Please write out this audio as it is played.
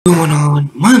Going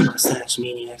on, my mustache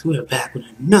maniacs. We are back with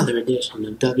another edition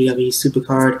of WWE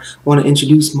Supercard. I want to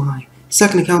introduce my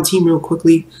second account team real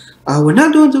quickly. We're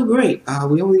not doing too great.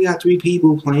 We only got 3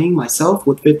 people playing. Myself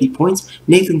with 50 points,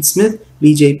 Nathan Smith,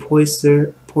 BJ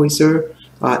Poyser,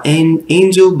 and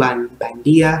Angel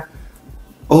Bandia,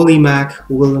 Oli Mac,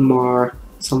 Willamar,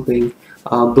 something,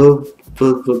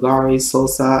 Bulgari,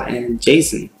 Sosa, and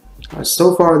Jason.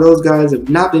 So far, those guys have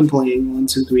not been playing. 1,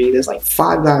 2, 3. There's like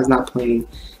 5 guys not playing.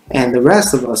 And the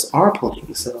rest of us are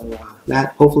playing, so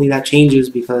hopefully that changes,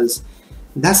 because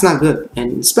that's not good.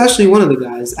 And especially one of the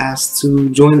guys asked to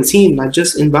join the team. I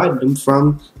just invited him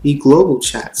from the global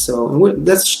chat, so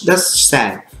that's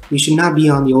sad. We should not be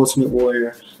on the Ultimate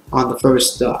Warrior on the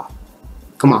first.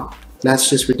 Come on, that's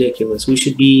just ridiculous. We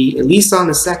should be at least on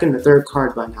the second or third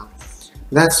card by now.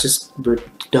 That's just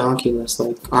ridiculous.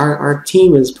 Like our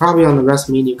team is probably on the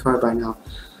WrestleMania card by now,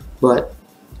 but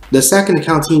the second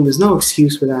account team, there's no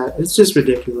excuse for that. It's just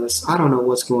ridiculous. I don't know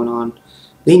what's going on.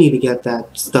 They need to get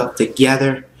that stuff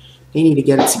together. They need to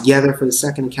get it together for the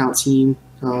second account team.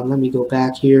 Let me go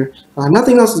back here.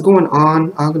 Nothing else is going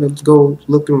on. I'm going to go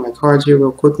look through my cards here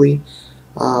real quickly.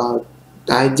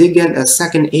 I did get a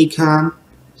second Akon.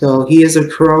 So he is a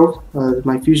pro,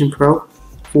 my Fusion Pro,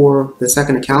 for the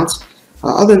second account.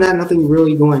 Other than that, nothing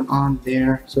really going on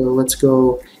there. So let's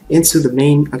go into the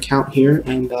main account here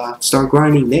and start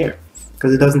grinding there,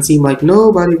 because it doesn't seem like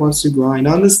nobody wants to grind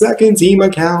on the second team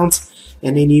account,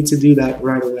 and they need to do that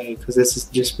right away, because this is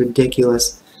just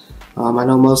ridiculous. I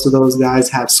know most of those guys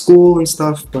have school and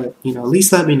stuff, but you know, at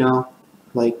least let me know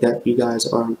like that you guys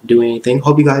aren't doing anything.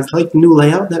 Hope you guys like the new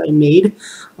layout that I made.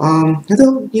 And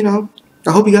then, you know,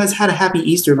 I hope you guys had a happy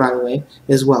Easter, by the way,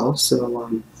 as well.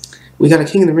 So we got a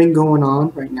King of the Ring going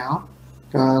on right now.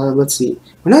 Let's see.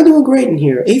 We're not doing great in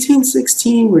here.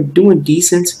 18-16, we're doing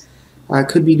decent. I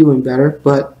could be doing better,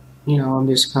 but, you know, I'm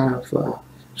just kind of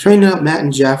training up Matt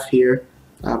and Jeff here.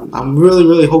 I'm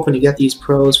really hoping to get these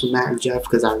pros from Matt and Jeff,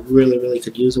 because I really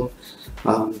could use them.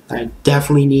 I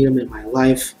definitely need them in my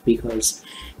life, because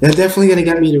they're definitely going to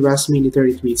get me to WrestleMania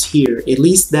 33 tier. At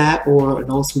least that, or an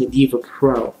Ultimate Diva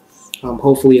Pro.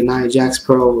 Hopefully a Nia Jax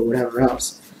Pro or whatever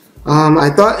else. I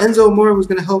thought Enzo Amore was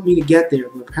going to help me to get there,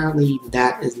 but apparently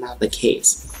that is not the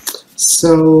case.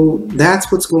 So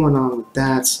that's what's going on with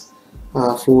that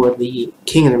for the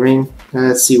King of the Ring.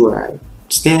 Let's see where I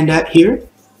stand at here.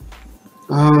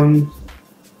 We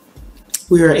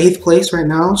are 8th place right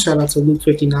now. Shout out to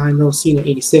Luke59, No Cena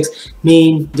 86,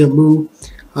 Main, Demu,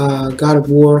 God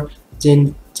of War,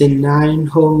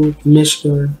 Denine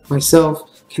Mishka, myself,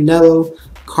 Canelo,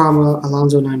 Karma,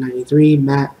 Alonzo 993,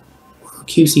 Matt,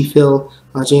 QC Phil,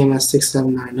 JMS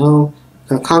 6790,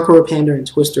 Conqueror Panda, and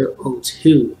Twister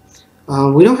 02.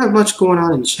 We don't have much going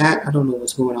on in chat. I don't know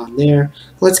what's going on there.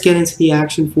 Let's get into the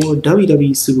action for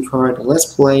WWE Supercard.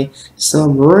 Let's play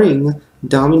some ring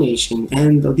domination.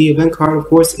 And the event card, of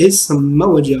course, is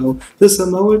Samoa Joe, the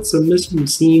Samoan submission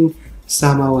machine,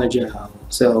 Samoa Joe.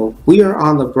 So we are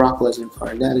on the Brock Lesnar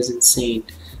card. That is insane.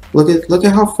 Look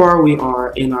at how far we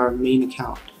are in our main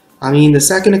account. I mean, the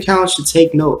second account should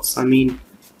take notes. I mean,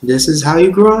 this is how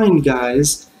you grind,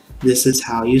 guys. This is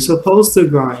how you're supposed to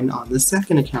grind on the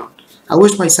second account. I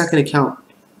wish my second account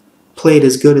played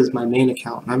as good as my main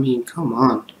account. I mean, come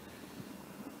on.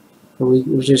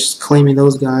 We're just claiming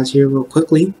those guys here real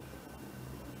quickly.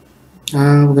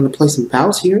 We're going to play some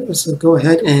bouts here. Let's go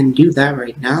ahead and do that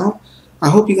right now. I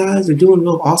hope you guys are doing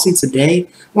real awesome today.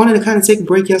 Wanted to kind of take a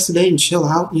break yesterday and chill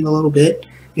out, you know, a little bit.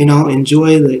 You know,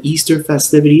 enjoy the Easter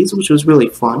festivities, which was really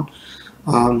fun.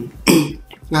 I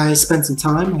spent some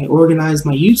time. I reorganized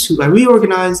my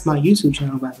YouTube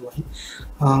channel, by the way.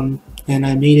 And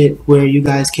I made it where you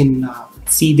guys can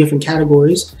see different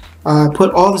categories.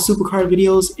 Put all the Supercard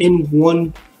videos in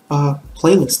one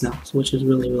playlist now, which is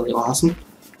really awesome.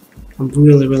 I'm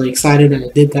really excited that I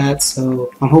did that.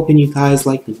 So I'm hoping you guys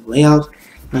like the layout.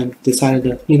 I decided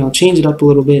to, you know, change it up a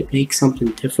little bit, make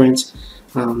something different.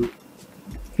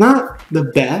 Not the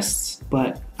best,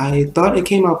 but I thought it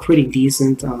came out pretty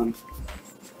decent. Not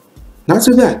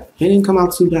too bad. It didn't come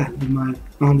out too bad, in my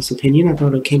honest opinion. I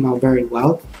thought it came out very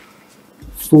well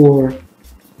for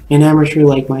an amateur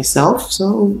like myself,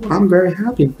 so I'm very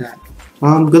happy with that.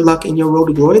 Good luck in your road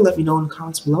to glory. Let me know in the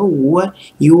comments below what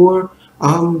you're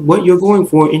going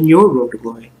for in your road to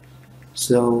glory.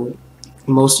 So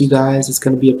most of you guys, it's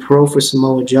going to be a pro for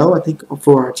Samoa Joe. I think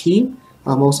for our team.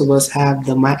 Most of us have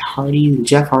the Matt Hardy and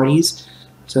Jeff Hardys,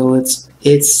 so it's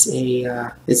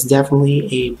definitely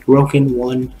a broken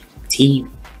one team.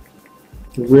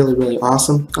 Really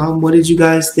awesome. What did you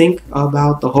guys think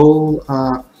about the whole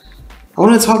I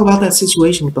want to talk about that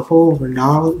situation with the whole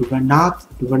Ronaldo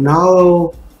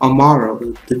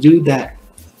Amaro, the dude that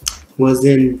was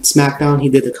in SmackDown. He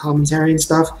did the commentary and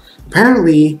stuff.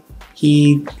 Apparently,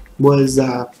 he was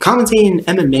commentating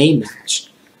an MMA match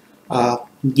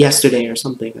yesterday or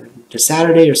something, just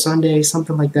Saturday or Sunday,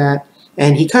 something like that.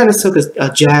 And he kind of took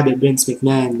a jab at Vince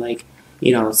McMahon, like,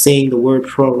 you know, saying the word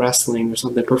pro wrestling or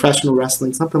something, professional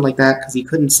wrestling, something like that, because he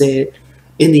couldn't say it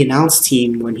in the announce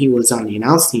team when he was on the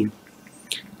announce team.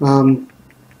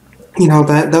 You know,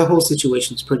 that whole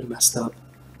situation is pretty messed up.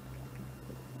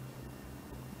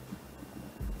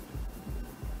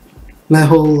 That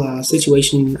whole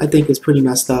situation, I think, is pretty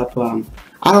messed up.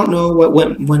 I don't know what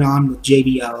went on with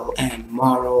JBL and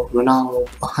Mauro Ranallo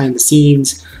behind the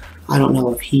scenes. I don't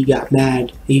know if he got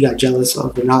mad, he got jealous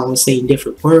of Ranallo saying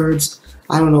different words.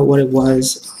 I don't know what it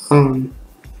was. You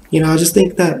know, I just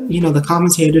think that, you know, the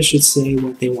commentators should say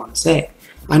what they want to say.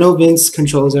 I know Vince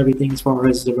controls everything as far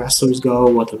as the wrestlers go,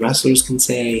 what the wrestlers can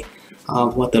say,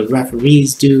 what the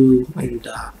referees do, and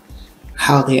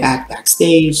how they act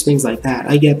backstage, things like that.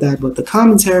 I get that, but the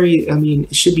commentary, I mean,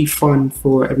 it should be fun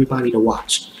for everybody to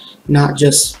watch, not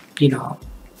just, you know,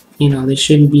 there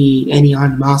shouldn't be any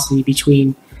animosity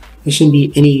between, there shouldn't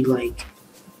be any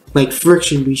like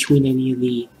friction between any of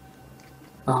the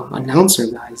announcer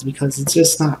guys, because it's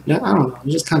just not, I don't know,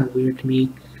 it's just kind of weird to me.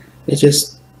 It's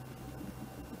just,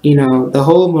 you know, the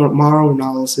whole Mauro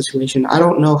Ranallo situation, I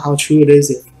don't know how true it is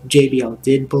if JBL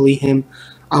did bully him.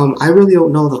 I really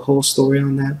don't know the whole story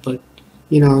on that, but,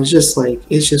 you know, it's just like,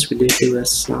 it's just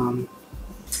ridiculous.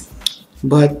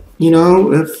 But, you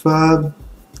know, if, but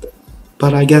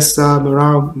I guess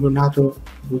Ronaldo,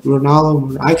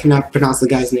 I cannot pronounce the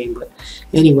guy's name, but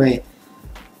anyway,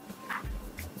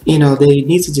 you know, they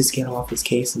need to just get off his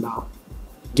case about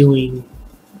doing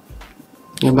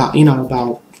that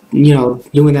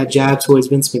jab towards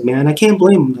Vince McMahon. I can't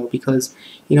blame him though, because,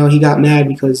 you know, he got mad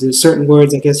because there's certain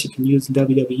words I guess you can use in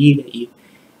WWE that you,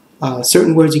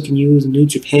 certain words you can use in New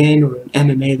Japan or in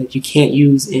MMA that you can't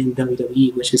use in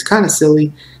WWE, which is kind of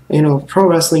silly. You know, pro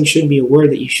wrestling shouldn't be a word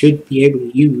that you should be able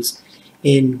to use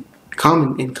in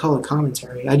color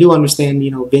commentary. I do understand,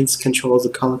 you know, Vince controls the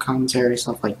color commentary,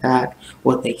 stuff like that,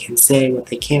 what they can say, what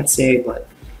they can't say, but,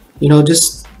 you know,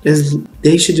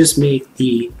 they should just make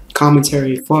the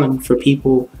commentary fun for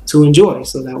people to enjoy,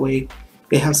 so that way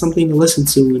they have something to listen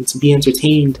to and to be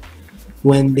entertained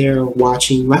when they're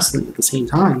watching wrestling at the same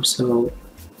time. So,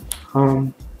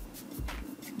 you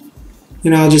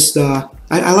know, just I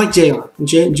like JR.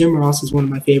 Jim Ross is one of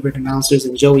my favorite announcers,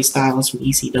 and Joey Styles from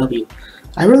ECW.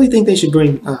 I really think they should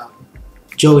bring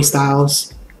Joey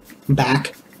Styles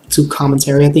back to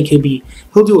commentary. I think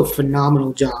he'll do a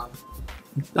phenomenal job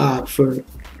for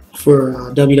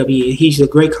WWE. He's a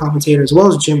great commentator, as well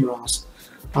as Jim Ross.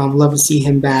 Love to see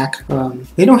him back.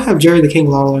 They don't have Jerry the King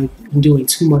Lawler doing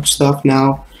too much stuff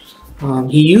now.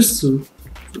 He used to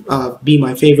be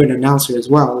my favorite announcer as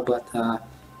well, but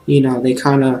you know, they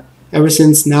kind of, ever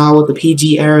since now with the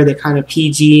PG era, they're kind of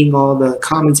PGing all the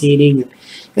commentating,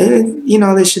 and you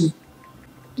know, they should,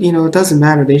 you know, it doesn't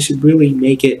matter. They should really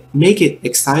make it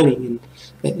exciting,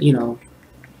 and you know,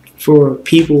 for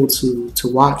people to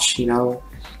watch. You know,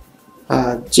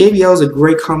 JBL is a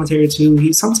great commentator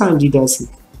too. Sometimes he does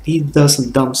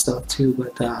some dumb stuff too,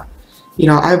 but you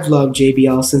know, I've loved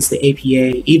JBL since the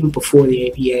APA, even before the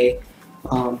APA,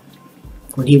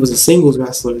 when he was a singles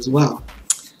wrestler as well.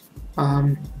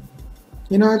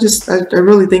 You know, I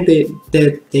really think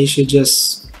that they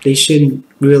shouldn't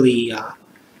really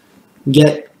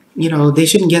you know, they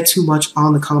shouldn't get too much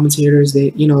on the commentators.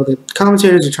 You know, the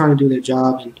commentators are trying to do their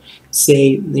job and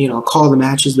say, you know, call the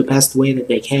matches the best way that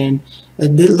they can.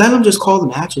 Let them just call the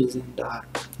matches, and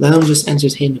let them just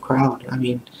entertain the crowd. I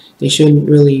mean, they shouldn't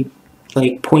really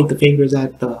like point the fingers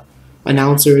at the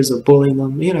announcers or bullying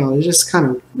them. You know, it's kind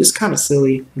of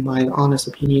silly in my honest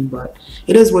opinion, but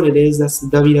it is what it is. That's the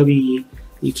WWE.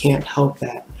 You can't help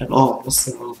that at all.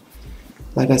 So,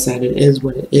 like I said, it is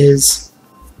what it is.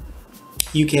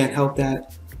 You can't help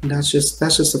that. That's just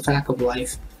a fact of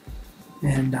life,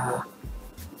 and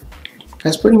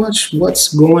that's pretty much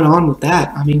what's going on with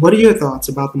that. I mean, what are your thoughts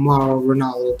about the Mauro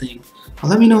Ranallo thing?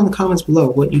 Let me know in the comments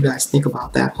below what you guys think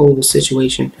about that whole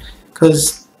situation,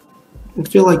 because I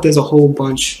feel like there's a whole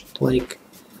bunch like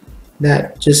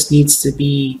that just needs to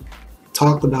be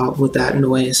talked about with that in a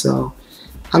way. So,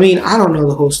 I mean, I don't know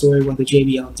the whole story, whether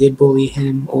JBL did bully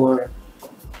him or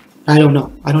I don't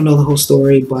know. I don't know the whole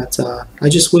story, but I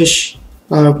just wish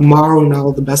Mauro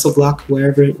Ranallo the best of luck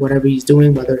whatever he's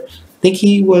doing. I think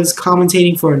he was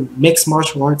commentating for a mixed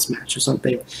martial arts match or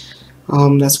something.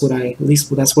 That's what I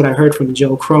heard from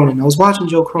Joe Cronin. I was watching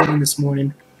Joe Cronin this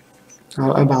morning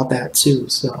about that too.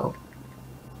 So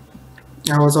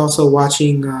I was also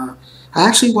watching, I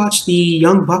actually watched the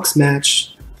Young Bucks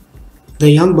match. The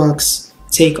Young Bucks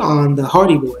take on the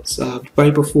Hardy Boys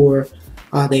right before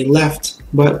they left,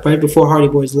 but right before Hardy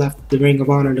Boys left the Ring of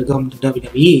Honor to go to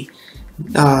WWE.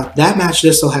 That match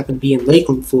just so happened to be in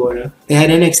Lakeland, Florida. They had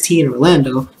NXT in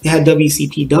Orlando. They had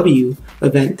WCPW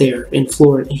event there in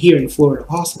Florida, here in Florida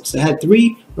also. So they had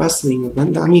 3 wrestling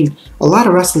events. I mean, a lot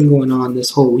of wrestling going on this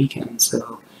whole weekend.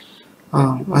 So,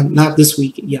 not this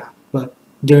week, yeah, but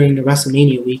during the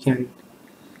WrestleMania weekend,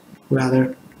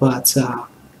 rather. But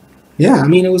yeah, I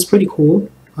mean, it was pretty cool.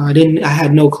 I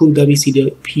had no clue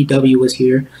WCPW was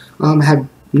here. I have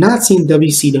not seen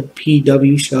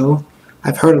WCPW show.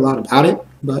 I've heard a lot about it,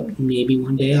 but maybe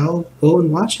one day I'll go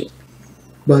and watch it.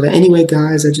 But anyway,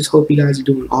 guys, I just hope you guys are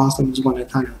doing awesome. I just want to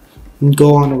kind of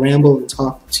go on a ramble and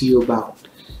talk to you about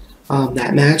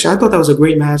that match. I thought that was a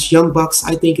great match. Young Bucks,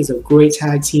 I think, is a great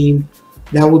tag team.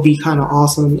 That would be kind of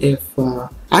awesome if...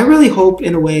 I really hope,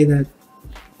 in a way, that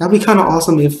would be kind of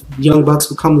awesome if Young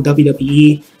Bucks would come to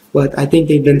WWE, but I think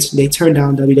they turned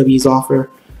down WWE's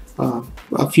offer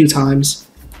a few times.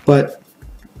 But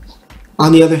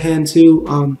on the other hand, too,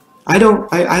 I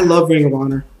love Ring of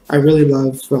Honor. I really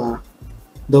love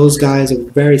those guys are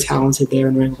very talented there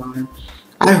in Ring of Honor.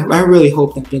 I really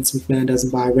hope that Vince McMahon doesn't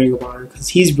buy Ring of Honor, because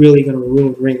he's really going to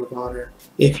ruin Ring of Honor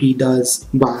if he does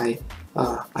buy.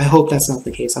 I hope that's not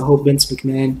the case. I hope Vince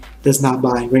McMahon does not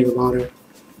buy Ring of Honor.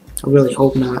 I really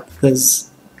hope not,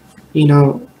 because, you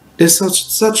know, there's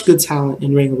such good talent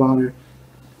in Ring of Honor,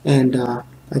 and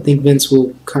I think Vince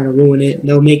will kind of ruin it.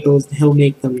 He'll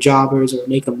make them jobbers or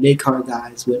make them mid-card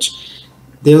guys, which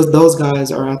those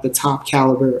guys are at the top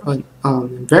caliber,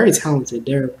 very talented.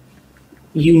 They're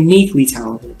uniquely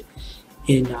talented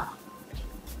in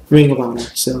Ring of Honor.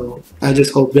 So I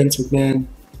just hope Vince McMahon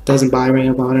doesn't buy Ring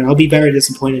of Honor. I'll be very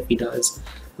disappointed if he does.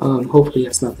 Hopefully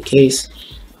that's not the case.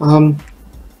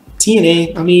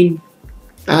 TNA, I mean,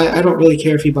 I don't really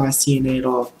care if he buys TNA at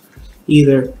all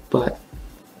either, but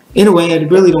in a way, I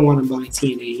really don't want to buy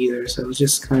TNA either, so it's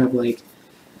just kind of like,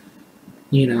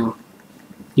 you know,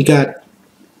 you got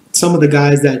some of the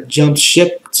guys that jumped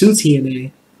ship to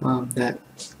TNA that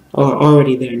are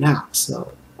already there now,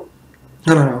 so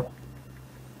I don't know.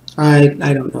 I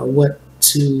don't know what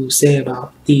to say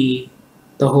about the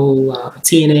whole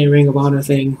TNA Ring of Honor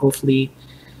thing. Hopefully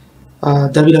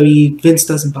WWE, Vince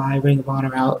doesn't buy Ring of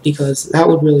Honor out, because that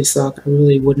would really suck. I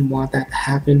really wouldn't want that to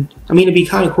happen. I mean, it'd be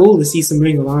kind of cool to see some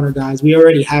Ring of Honor guys. We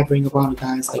already have Ring of Honor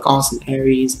guys like Austin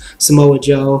Aries, Samoa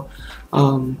Joe.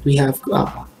 We have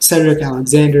Cedric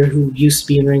Alexander, who used to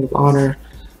be in Ring of Honor.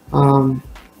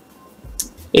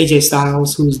 AJ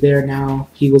Styles, who's there now.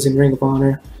 He was in Ring of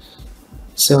Honor.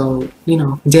 So, you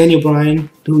know, Daniel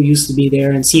Bryan, who used to be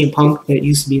there, and CM Punk, that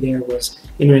used to be there, was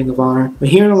in Ring of Honor. We're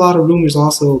hearing a lot of rumors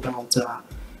also about...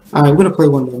 Alright, we're going to play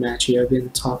one more match here. I've been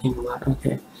talking a lot.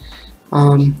 Okay.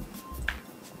 And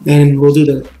we'll do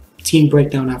the team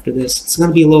breakdown after this. It's going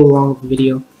to be a little long of a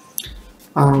video.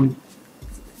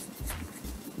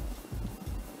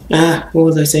 What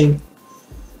was I saying?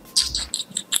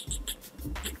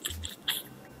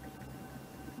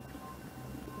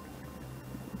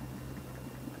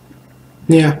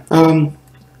 Yeah,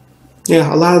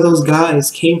 yeah, a lot of those guys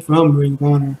came from Ring of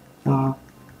Honor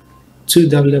to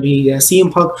WWE. Yeah,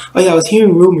 CM Punk. Oh yeah, I was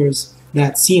hearing rumors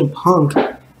that CM Punk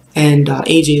and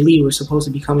AJ Lee were supposed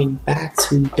to be coming back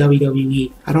to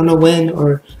WWE. I don't know when,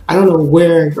 or I don't know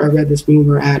where I read this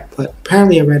rumor at, but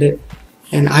apparently I read it,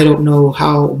 and I don't know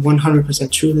how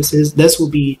 100% true this is. This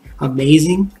would be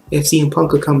amazing if CM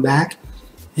Punk could come back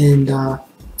and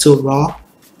to Raw,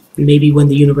 and maybe win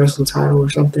the Universal title or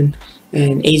something,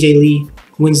 and AJ Lee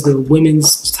wins the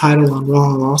women's title on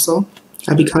Raw also.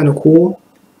 That'd be kind of cool,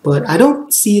 but I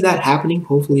don't see that happening.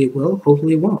 Hopefully it will.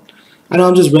 Hopefully it won't. I know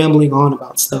I'm just rambling on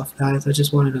about stuff, guys. I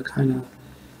just wanted to kind of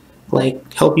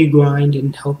like help you grind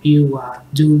and help you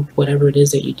do whatever it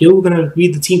is that you do. We're gonna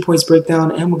read the team points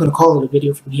breakdown, and we're gonna call it a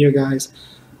video from here, guys.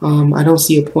 I don't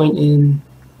see a point in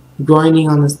grinding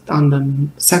on the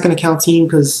second account team,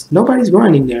 because nobody's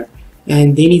grinding there,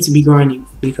 and they need to be grinding,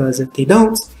 because if they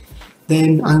don't,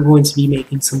 then I'm going to be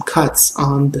making some cuts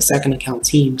on the second account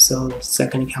team. So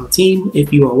second account team,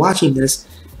 if you are watching this,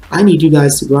 I need you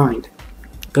guys to grind,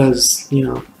 because, you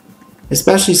know,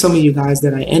 especially some of you guys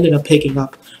that I ended up picking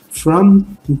up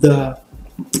from the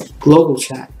global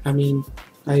chat. I mean,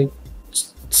 I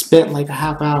spent like a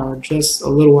half hour just a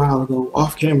little while ago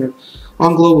off camera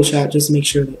on global chat just to make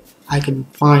sure that I can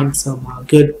find some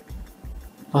good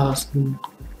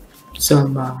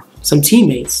some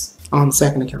teammates on the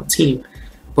second account team.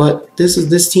 But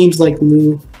this team's like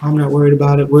glue. I'm not worried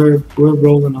about it. We're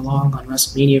rolling along on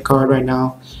WrestleMania card right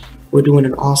now. we're doing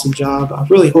an awesome job. I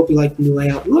really hope you like the new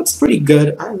layout. It looks pretty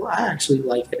good. I actually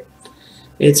like it.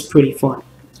 It's pretty fun.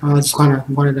 I just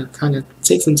wanted to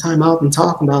take some time out and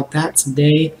talk about that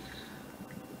today.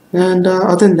 And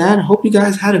other than that, I hope you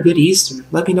guys had a good Easter.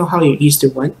 Let me know how your Easter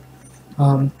went.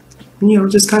 You know,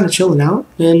 just kind of chilling out.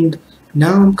 And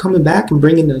now I'm coming back and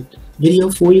bringing a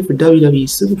video for you for WWE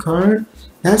Supercard.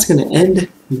 That's going to end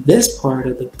this part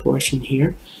of the portion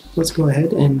here. Let's go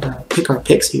ahead and pick our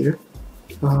picks here.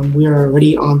 We are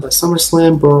already on the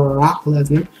SummerSlam Brock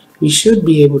Lesnar. We should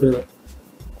be able to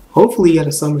hopefully get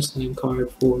a SummerSlam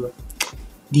card for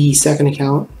the second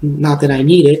account. Not that I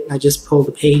need it. I just pulled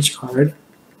the Page card.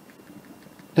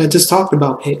 I just talked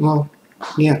about Page. Well,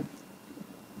 yeah.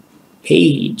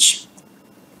 Page.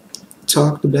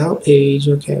 Talked about Page.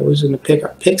 Okay, we're just going to pick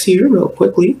our picks here real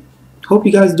quickly. Hope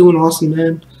you guys are doing awesome,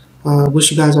 man.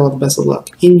 Wish you guys all the best of luck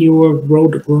in your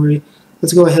road to glory.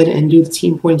 Let's go ahead and do the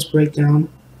team points breakdown.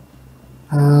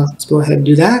 Let's go ahead and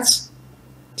do that.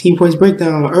 Team points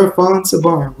breakdown. Irfan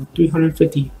Sabar with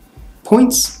 350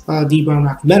 points. D. Brown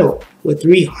Rock Metal with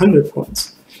 300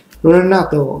 points. Running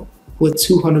out though with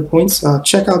 200 points.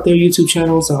 Check out their YouTube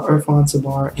channels, Irfan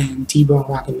Sabar and D. Brown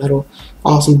Rock Metal.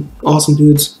 Awesome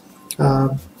dudes.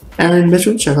 Aaron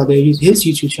Mitchell, check out his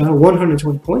YouTube channel,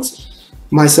 120 points.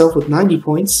 Myself with 90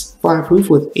 points. Fireproof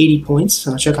with 80 points.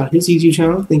 Check out his YouTube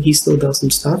channel. I think he still does some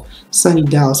stuff. Sunny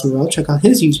Dallas Morel, check out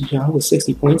his YouTube channel with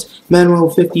 60 points. Manuel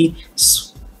 50.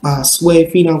 Sway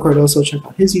Phenom Cardoso, check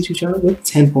out his YouTube channel with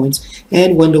 10 points.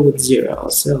 And Wendell with 0.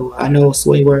 So I know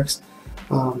Sway works.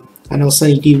 I know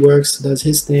Sunny D works, does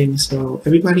his thing. So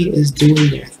everybody is doing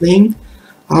their thing.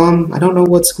 I don't know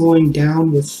what's going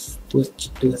down with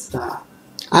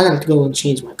I gotta go and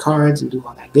change my cards and do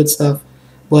all that good stuff.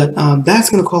 But that's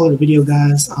gonna call it a video,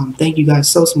 guys. Thank you guys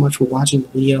so much for watching the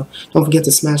video. Don't forget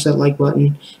to smash that like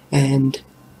button and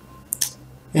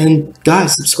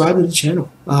guys, subscribe to the channel.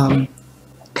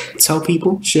 Tell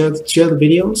people, share the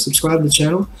video, subscribe to the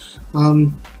channel.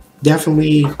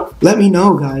 Definitely let me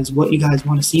know, guys, what you guys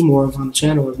want to see more of on the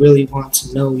channel. I really want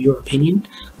to know your opinion.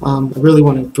 I really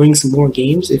want to bring some more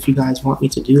games if you guys want me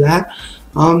to do that.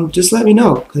 Just let me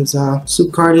know, because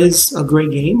Supercard is a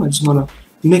great game. I just want to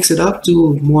mix it up,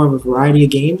 do more of a variety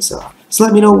of games. Just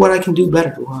let me know what I can do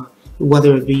better,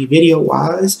 whether it be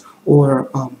video-wise or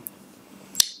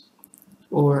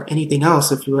anything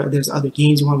else. If there's other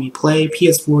games you want me to play,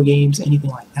 PS4 games, anything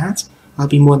like that, I'll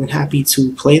be more than happy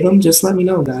to play them. Just let me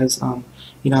know, guys.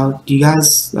 You know, you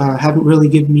guys haven't really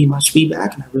given me much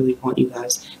feedback, and I really want you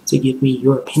guys to give me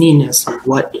your opinion as to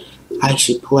what I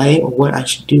should play or what I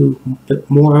should do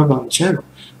more of on the channel.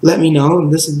 Let me know,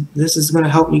 and this is going to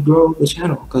help me grow the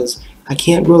channel, because I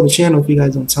can't grow the channel if you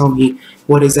guys don't tell me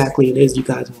what exactly it is you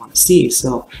guys want to see.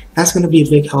 So that's going to be a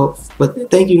big help. But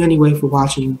thank you anyway for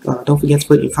watching. Don't forget to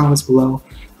put your comments below.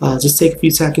 Just take a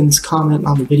few seconds, comment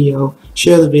on the video,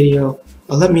 share the video.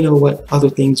 Let me know what other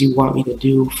things you want me to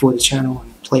do for the channel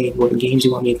and play, what games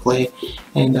you want me to play.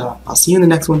 And I'll see you in the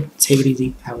next one. Take it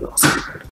easy. Have an awesome day.